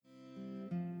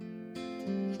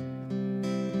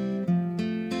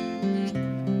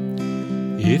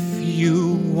If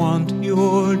you want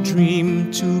your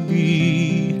dream to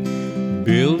be,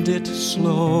 build it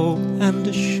slow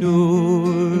and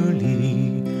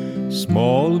surely.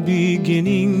 Small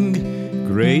beginning,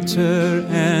 greater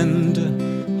end.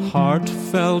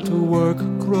 Heartfelt work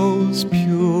grows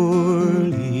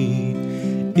purely.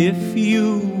 If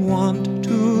you want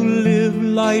to live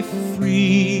life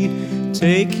free,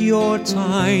 take your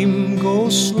time, go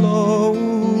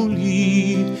slowly.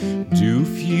 Do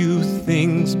few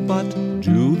things, but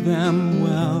do them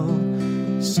well.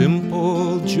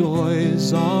 Simple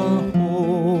joys are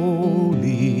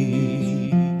holy.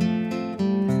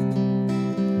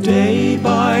 Day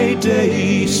by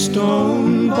day,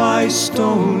 stone by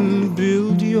stone,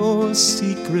 build your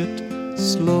secret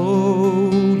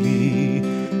slowly.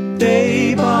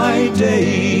 Day by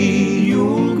day,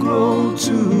 you'll grow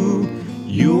too.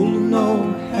 You'll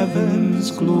know heaven's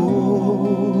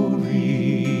glory.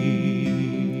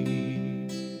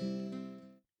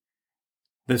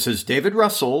 This is David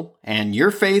Russell and Your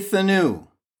Faith Anew.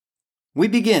 We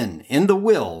begin in the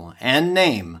will and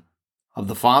name of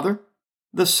the Father,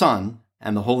 the Son,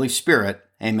 and the Holy Spirit.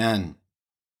 Amen.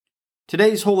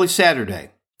 Today's Holy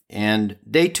Saturday and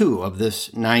day 2 of this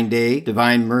 9-day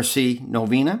Divine Mercy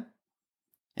Novena.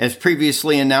 As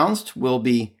previously announced, we'll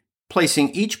be placing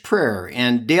each prayer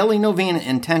and daily novena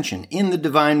intention in the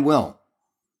divine will,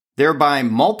 thereby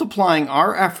multiplying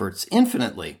our efforts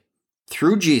infinitely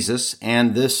through Jesus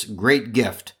and this great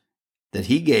gift that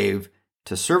he gave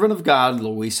to servant of God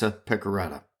Luisa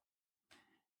Piccarreta.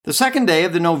 The second day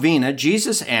of the novena,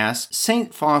 Jesus asked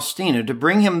St. Faustina to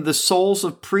bring him the souls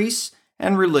of priests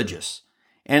and religious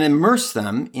and immerse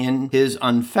them in his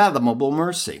unfathomable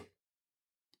mercy.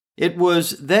 It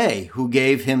was they who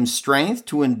gave him strength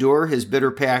to endure his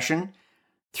bitter passion.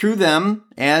 Through them,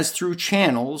 as through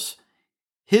channels,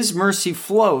 his mercy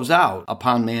flows out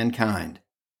upon mankind.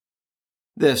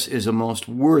 This is a most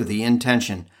worthy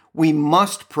intention. We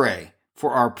must pray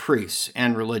for our priests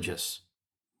and religious.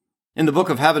 In the Book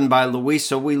of Heaven by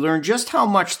Luisa, we learn just how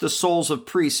much the souls of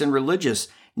priests and religious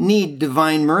need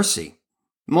divine mercy,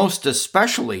 most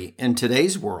especially in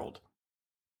today's world.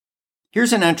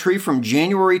 Here's an entry from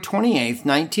January 28,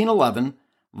 1911,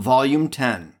 Volume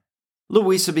 10.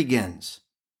 Luisa begins,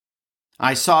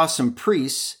 I saw some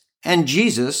priests, and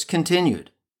Jesus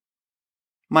continued.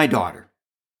 My daughter,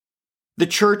 the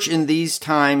church in these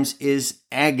times is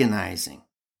agonizing,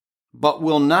 but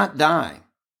will not die.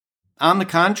 On the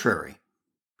contrary,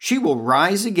 she will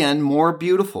rise again more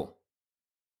beautiful.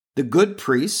 The good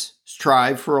priests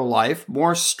strive for a life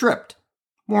more stripped,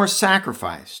 more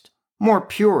sacrificed, more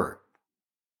pure.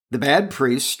 The bad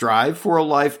priests strive for a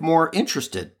life more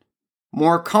interested,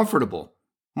 more comfortable,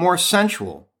 more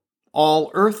sensual, all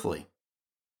earthly.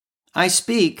 I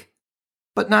speak,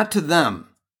 but not to them.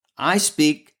 I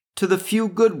speak to the few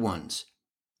good ones,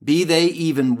 be they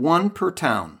even one per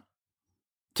town.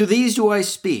 To these do I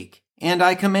speak, and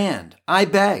I command, I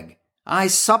beg, I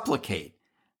supplicate,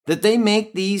 that they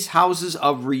make these houses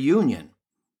of reunion,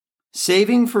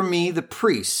 saving for me the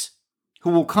priests who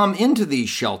will come into these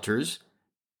shelters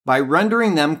by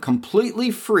rendering them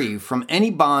completely free from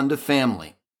any bond of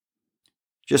family.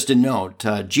 Just a note,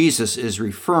 Jesus is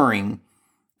referring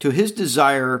to his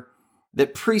desire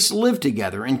that priests live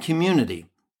together in community,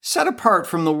 set apart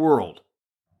from the world.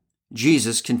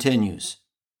 Jesus continues,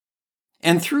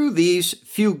 and through these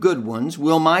few good ones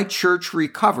will my church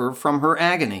recover from her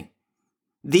agony.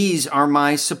 These are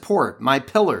my support, my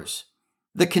pillars,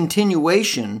 the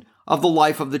continuation of the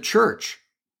life of the church.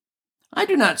 I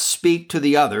do not speak to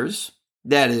the others,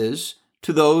 that is,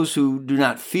 to those who do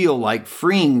not feel like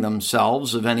freeing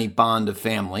themselves of any bond of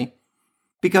family,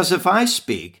 because if I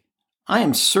speak, I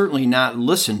am certainly not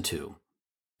listened to.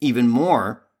 Even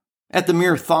more, at the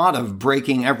mere thought of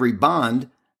breaking every bond,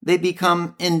 they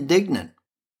become indignant.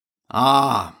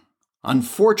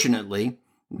 Unfortunately,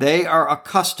 they are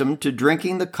accustomed to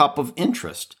drinking the cup of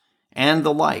interest and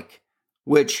the like,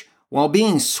 which, while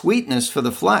being sweetness for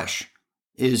the flesh,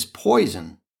 is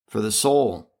poison for the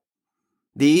soul.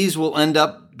 These will end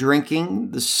up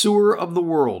drinking the sewer of the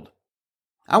world.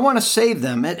 I want to save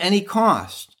them at any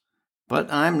cost,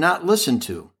 but I'm not listened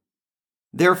to.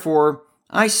 Therefore,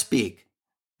 I speak,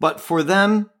 but for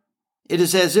them, it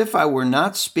is as if I were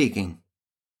not speaking.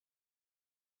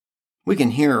 We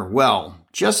can hear well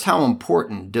just how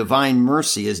important divine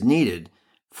mercy is needed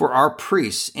for our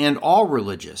priests and all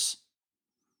religious.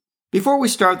 Before we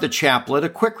start the chaplet, a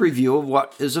quick review of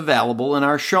what is available in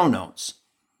our show notes.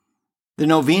 The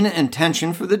novena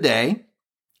intention for the day,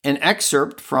 an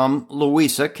excerpt from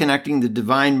Luisa connecting the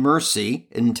divine mercy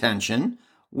intention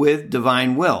with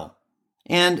divine will,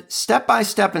 and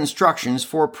step-by-step instructions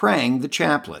for praying the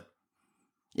chaplet.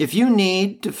 If you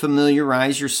need to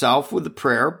familiarize yourself with the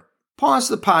prayer, pause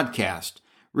the podcast,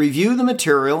 review the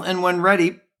material, and when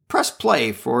ready, press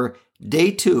play for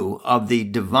Day 2 of the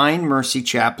Divine Mercy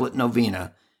Chaplet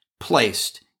Novena,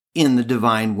 Placed in the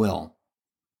Divine Will.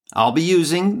 I'll be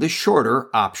using the shorter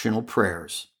optional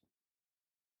prayers.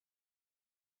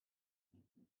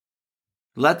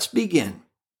 Let's begin.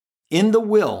 In the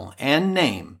will and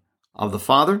name of the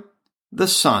Father, the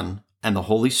Son, and the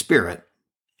Holy Spirit.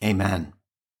 Amen.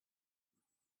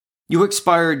 You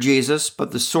expired, Jesus,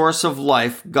 but the source of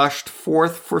life gushed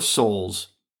forth for souls,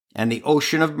 and the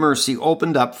ocean of mercy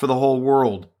opened up for the whole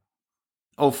world.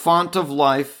 O font of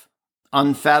life,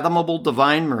 unfathomable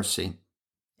divine mercy,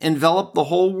 envelop the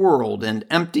whole world and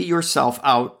empty yourself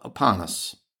out upon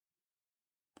us.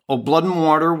 O blood and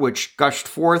water which gushed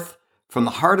forth from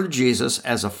the heart of Jesus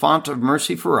as a font of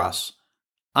mercy for us,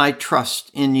 I trust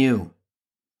in you.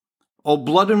 O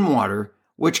blood and water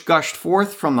which gushed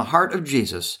forth from the heart of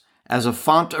Jesus as a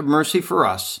font of mercy for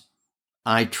us,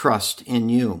 I trust in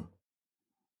you.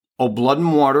 O blood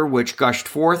and water which gushed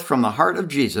forth from the heart of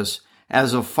Jesus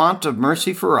as a font of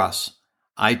mercy for us,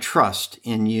 I trust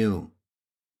in you.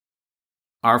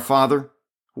 Our Father,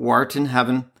 who art in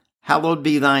heaven, hallowed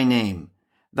be thy name.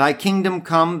 Thy kingdom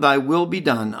come, thy will be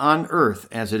done on earth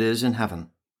as it is in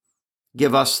heaven.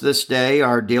 Give us this day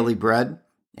our daily bread,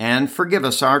 and forgive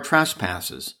us our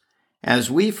trespasses,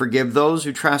 as we forgive those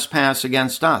who trespass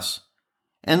against us.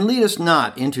 And lead us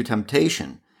not into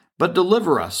temptation, but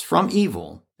deliver us from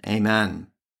evil. Amen.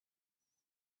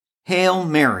 Hail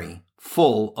Mary,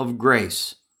 full of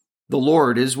grace, the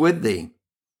Lord is with thee.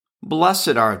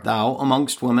 Blessed art thou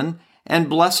amongst women, and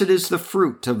blessed is the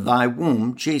fruit of thy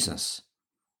womb, Jesus.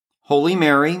 Holy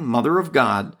Mary, Mother of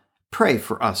God, pray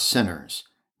for us sinners,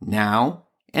 now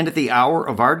and at the hour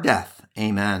of our death.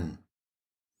 Amen.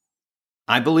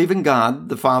 I believe in God,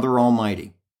 the Father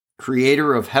Almighty,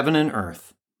 creator of heaven and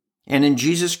earth, and in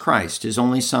Jesus Christ, his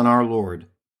only Son, our Lord,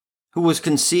 who was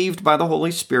conceived by the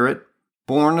Holy Spirit,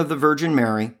 born of the Virgin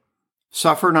Mary,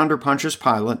 suffered under Pontius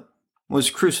Pilate, was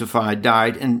crucified,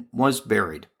 died, and was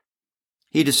buried.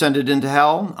 He descended into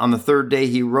hell. On the third day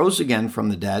he rose again from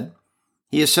the dead.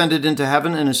 He ascended into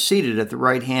heaven and is seated at the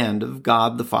right hand of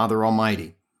God the Father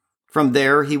Almighty. From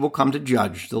there he will come to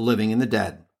judge the living and the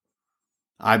dead.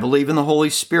 I believe in the Holy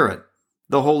Spirit,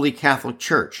 the Holy Catholic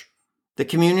Church, the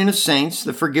communion of saints,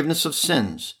 the forgiveness of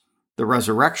sins, the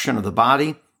resurrection of the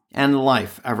body, and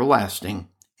life everlasting.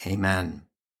 Amen.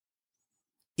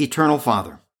 Eternal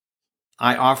Father,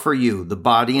 I offer you the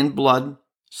body and blood,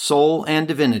 soul and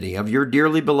divinity of your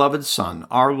dearly beloved Son,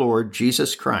 our Lord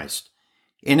Jesus Christ,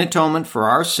 in atonement for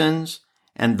our sins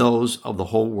and those of the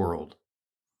whole world.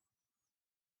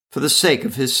 For the sake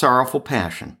of his sorrowful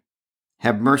passion,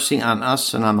 have mercy on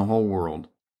us and on the whole world.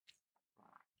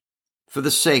 For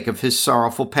the sake of his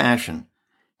sorrowful passion,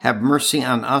 have mercy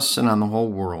on us and on the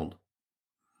whole world.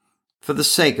 For the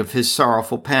sake of his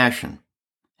sorrowful passion,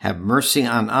 have mercy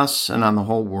on us and on the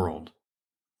whole world.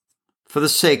 For the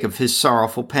sake of his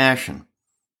sorrowful passion,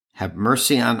 have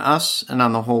mercy on us and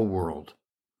on the whole world.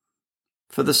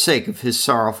 For the sake of his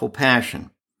sorrowful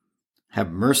passion,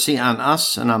 have mercy on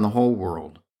us and on the whole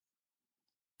world.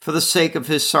 For the sake of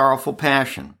his sorrowful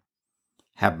passion,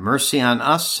 have mercy on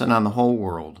us and on the whole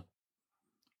world.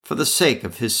 For the sake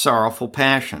of his sorrowful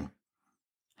passion,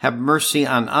 have mercy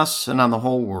on us and on the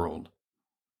whole world.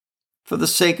 For the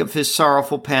sake of his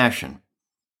sorrowful passion,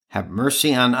 have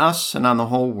mercy on us and on the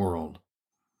whole world.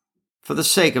 For the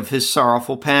sake of his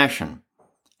sorrowful passion,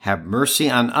 have mercy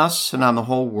on us and on the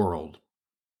whole world.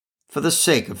 For the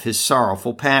sake of his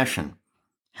sorrowful passion,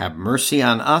 have mercy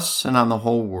on us and on the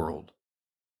whole world.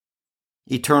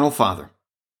 Eternal Father,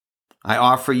 I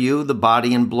offer you the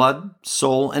body and blood,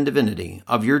 soul and divinity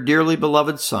of your dearly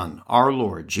beloved Son, our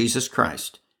Lord Jesus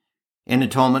Christ, in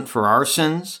atonement for our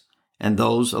sins and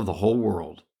those of the whole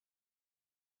world.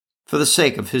 For the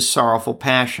sake of his sorrowful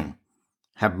passion,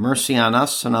 have mercy on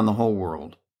us and on the whole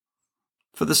world.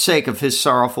 For the sake of his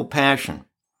sorrowful passion,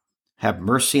 have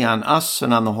mercy on us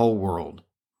and on the whole world.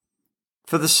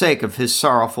 For the sake of his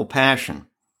sorrowful passion,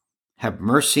 have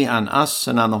mercy on us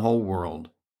and on the whole world.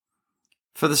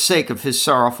 For the sake of his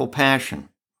sorrowful passion,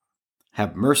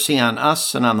 have mercy on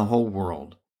us and on the whole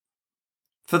world.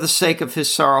 For the sake of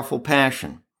his sorrowful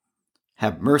passion,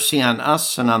 have mercy on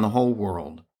us and on the whole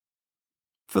world.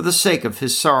 For the sake of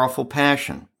his sorrowful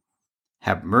passion,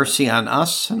 have mercy on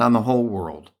us and on the whole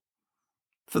world.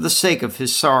 For the sake of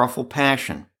his sorrowful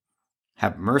passion,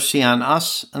 have mercy on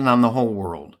us and on the whole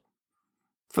world.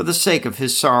 For the sake of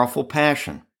his sorrowful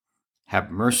passion, have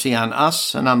mercy on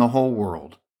us and on the whole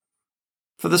world.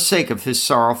 For the sake of his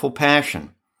sorrowful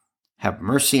passion, have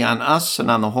mercy on us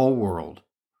and on the whole world.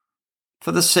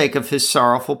 For the sake of his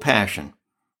sorrowful passion,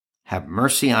 have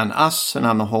mercy on us and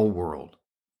on the whole world.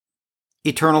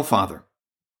 Eternal Father,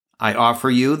 I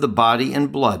offer you the body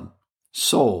and blood,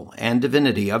 soul, and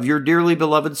divinity of your dearly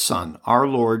beloved Son, our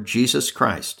Lord Jesus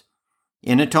Christ,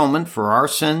 in atonement for our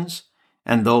sins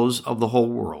and those of the whole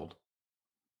world.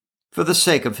 For the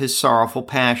sake of his sorrowful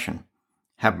passion,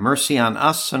 have mercy on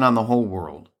us and on the whole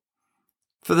world.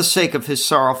 For the sake of his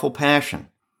sorrowful passion,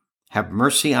 have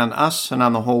mercy on us and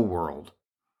on the whole world.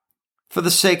 For the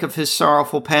sake of his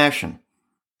sorrowful passion,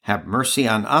 have mercy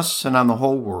on us and on the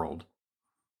whole world.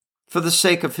 For the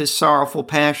sake of his sorrowful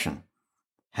passion,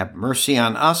 have mercy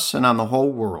on us and on the whole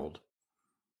world.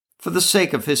 For the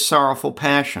sake of his sorrowful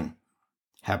passion,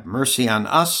 have mercy on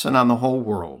us and on the whole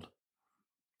world.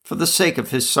 For the sake of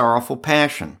his sorrowful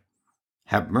passion,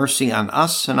 have mercy on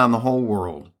us and on the whole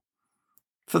world.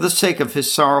 For the sake of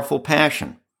his sorrowful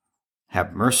passion,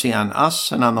 have mercy on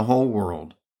us and on the whole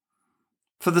world.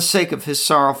 For the sake of his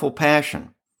sorrowful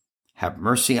passion, have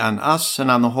mercy on us and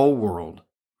on the whole world.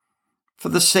 For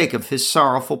the sake of his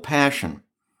sorrowful passion,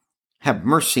 have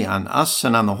mercy on us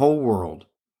and on the whole world.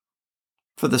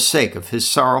 For the sake of his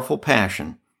sorrowful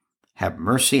passion, have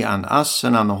mercy on us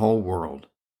and on the whole world.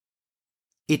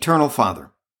 Eternal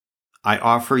Father, I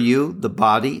offer you the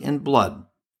body and blood,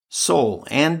 soul,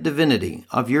 and divinity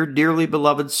of your dearly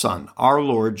beloved Son, our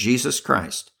Lord Jesus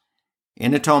Christ,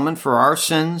 in atonement for our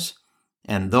sins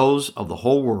and those of the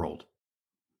whole world.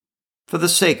 For the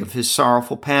sake of his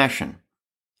sorrowful passion,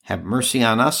 have mercy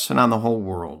on us and on the whole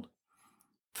world.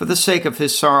 For the sake of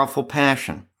his sorrowful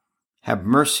passion, have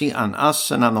mercy on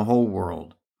us and on the whole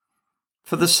world.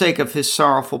 For the sake of his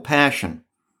sorrowful passion,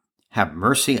 have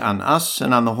mercy on us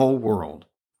and on the whole world.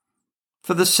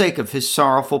 For the sake of his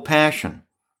sorrowful passion,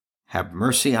 have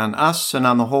mercy on us and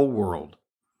on the whole world.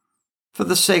 For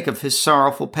the sake of his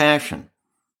sorrowful passion,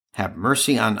 have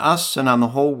mercy on us and on the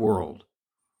whole world.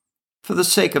 For the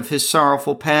sake of his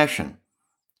sorrowful passion,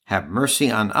 have mercy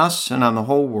on us and on the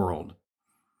whole world.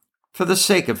 For the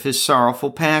sake of his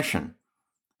sorrowful passion,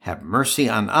 have mercy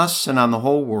on us and on the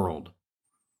whole world.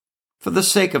 For the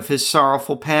sake of his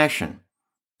sorrowful passion,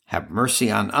 have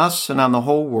mercy on us and on the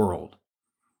whole world.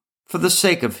 For the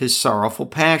sake of his sorrowful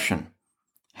passion,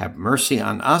 have mercy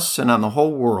on us and on the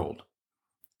whole world.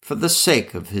 For the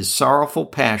sake of his sorrowful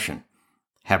passion,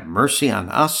 have mercy on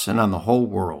us and on the whole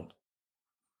world.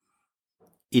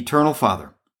 Eternal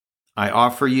Father, I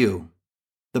offer you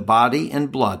the body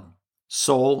and blood,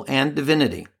 soul, and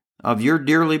divinity of your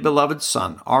dearly beloved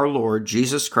Son, our Lord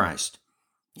Jesus Christ,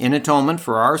 in atonement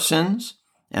for our sins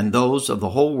and those of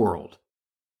the whole world.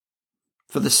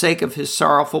 For the sake of his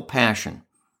sorrowful passion,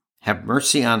 have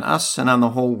mercy on us and on the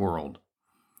whole world.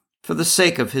 For the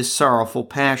sake of his sorrowful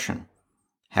passion,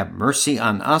 have mercy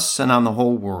on us and on the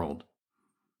whole world.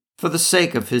 For the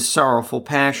sake of his sorrowful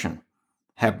passion,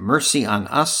 have mercy on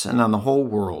us and on the whole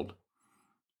world.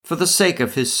 For the sake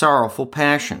of his sorrowful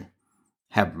passion,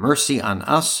 have mercy on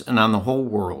us and on the whole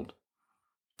world.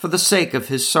 For the sake of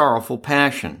his sorrowful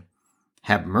passion,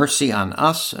 have mercy on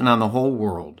us and on the whole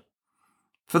world.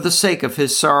 For the sake of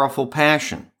his sorrowful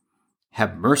passion,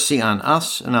 have mercy on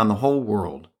us and on the whole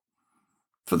world.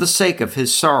 For the sake of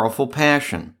his sorrowful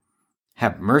passion,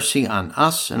 have mercy on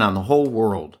us and on the whole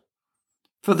world.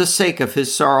 For the sake of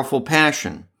his sorrowful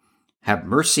passion, have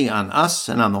mercy on us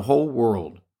and on the whole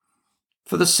world.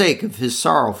 For the sake of his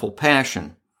sorrowful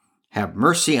passion, have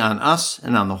mercy on us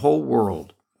and on the whole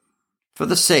world. For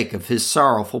the sake of his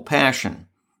sorrowful passion,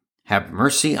 have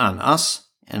mercy on us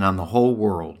and on the whole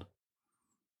world.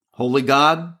 Holy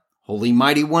God, Holy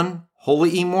Mighty One,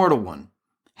 Holy Immortal One,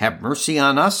 have mercy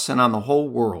on us and on the whole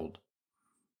world.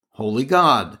 Holy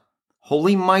God,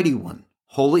 Holy Mighty One,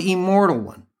 Holy Immortal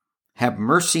One, have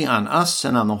mercy on us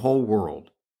and on the whole world.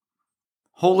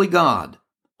 Holy God,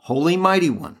 Holy Mighty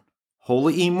One,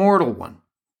 Holy Immortal One,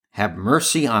 have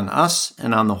mercy on us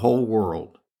and on the whole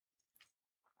world.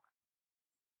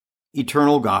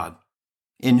 Eternal God,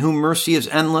 in whom mercy is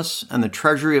endless and the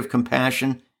treasury of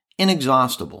compassion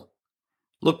inexhaustible,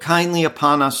 look kindly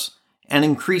upon us and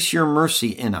increase your mercy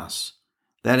in us,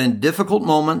 that in difficult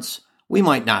moments we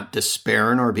might not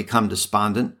despair nor become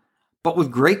despondent, but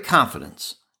with great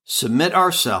confidence submit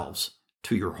ourselves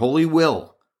to your holy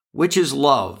will, which is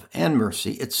love and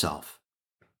mercy itself.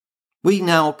 We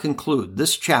now conclude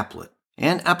this chaplet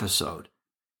and episode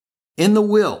in the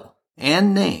will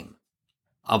and name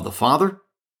of the Father,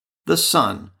 the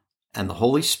Son, and the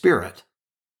Holy Spirit.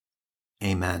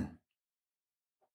 Amen.